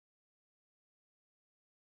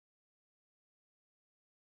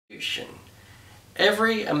Constitution.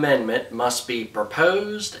 Every amendment must be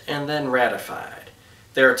proposed and then ratified.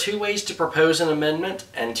 There are two ways to propose an amendment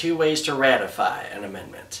and two ways to ratify an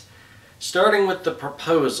amendment. Starting with the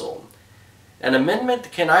proposal, an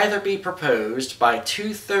amendment can either be proposed by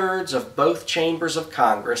 2/3 of both chambers of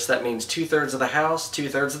Congress, that means 2/3 of the House,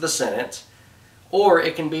 2/3 of the Senate, or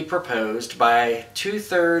it can be proposed by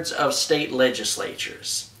 2/3 of state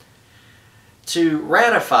legislatures. To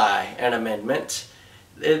ratify an amendment,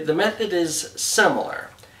 the method is similar.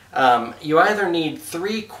 You either need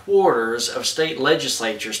 3/4 of state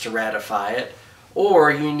legislatures to ratify it,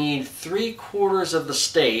 or you need 3/4 of the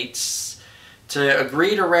states to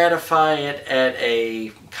agree to ratify it at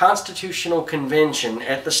a constitutional convention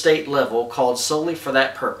at the state level called solely for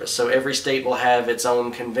that purpose. So every state will have its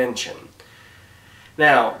own convention.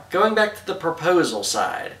 Now, going back to the proposal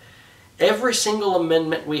side, every single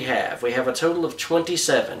amendment we have a total of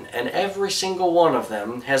 27, and every single one of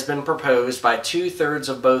them has been proposed by 2/3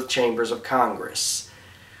 of both chambers of Congress.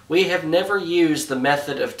 We have never used the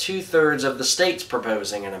method of 2/3 of the states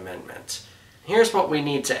proposing an amendment. Here's what we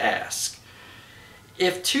need to ask.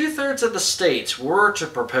 If 2/3 of the states were to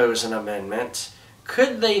propose an amendment,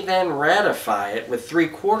 could they then ratify it with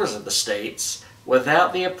 3/4 of the states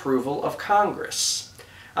without the approval of Congress?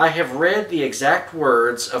 I have read the exact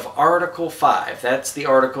words of Article 5. That's the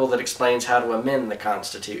article that explains how to amend the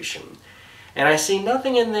Constitution. And I see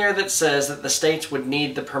nothing in there that says that the states would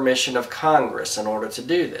need the permission of Congress in order to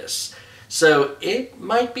do this. So it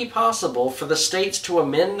might be possible for the states to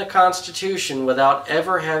amend the Constitution without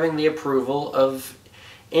ever having the approval of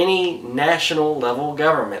any national level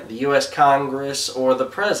government, the US Congress or the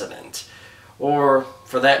President, or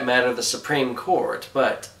for that matter the Supreme Court.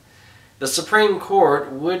 But the Supreme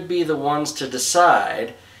Court would be the ones to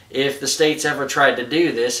decide if the states ever tried to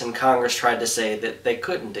do this and Congress tried to say that they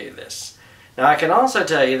couldn't do this. Now, I can also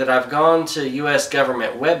tell you that I've gone to US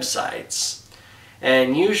government websites,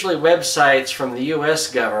 and usually websites from the US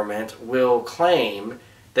government will claim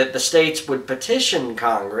that the states would petition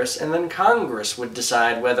Congress, and then Congress would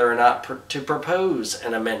decide whether or not to propose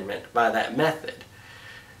an amendment by that method.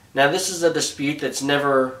 Now, this is a dispute that's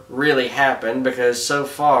never really happened because so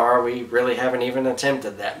far we really haven't even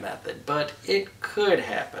attempted that method, but it could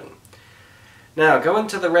happen. Now, going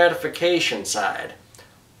to the ratification side,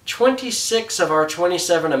 26 of our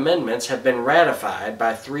 27 amendments have been ratified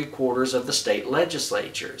by 3/4 of the state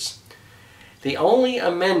legislatures. The only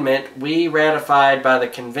amendment we ratified by the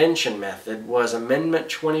convention method was Amendment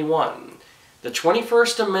 21. The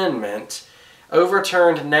 21st Amendment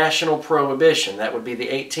overturned national prohibition. That would be the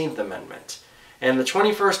 18th Amendment. And the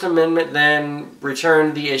 21st Amendment then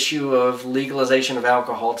returned the issue of legalization of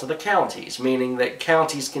alcohol to the counties, meaning that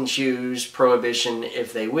counties can choose prohibition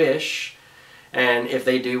if they wish, and if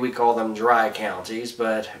they do, we call them dry counties,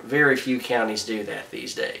 but very few counties do that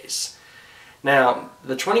these days. Now,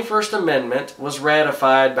 the 21st Amendment was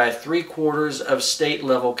ratified by 3/4 of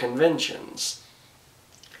state-level conventions.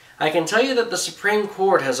 I can tell you that the Supreme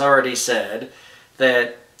Court has already said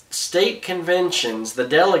that state conventions, the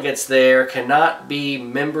delegates there, cannot be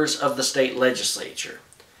members of the state legislature.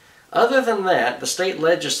 Other than that, the state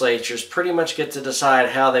legislatures pretty much get to decide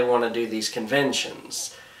how they want to do these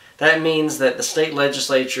conventions. That means that the state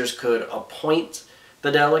legislatures could appoint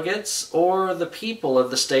the delegates, or the people of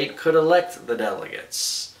the state could elect the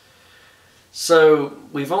delegates. So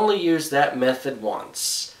we've only used that method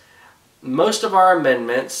once. Most of our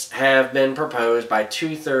amendments have been proposed by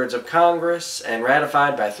 2/3 of Congress and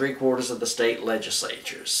ratified by 3/4 of the state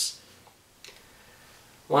legislatures.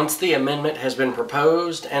 Once the amendment has been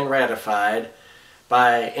proposed and ratified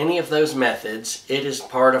by any of those methods, it is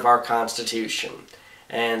part of our Constitution.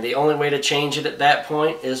 And the only way to change it at that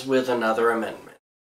point is with another amendment.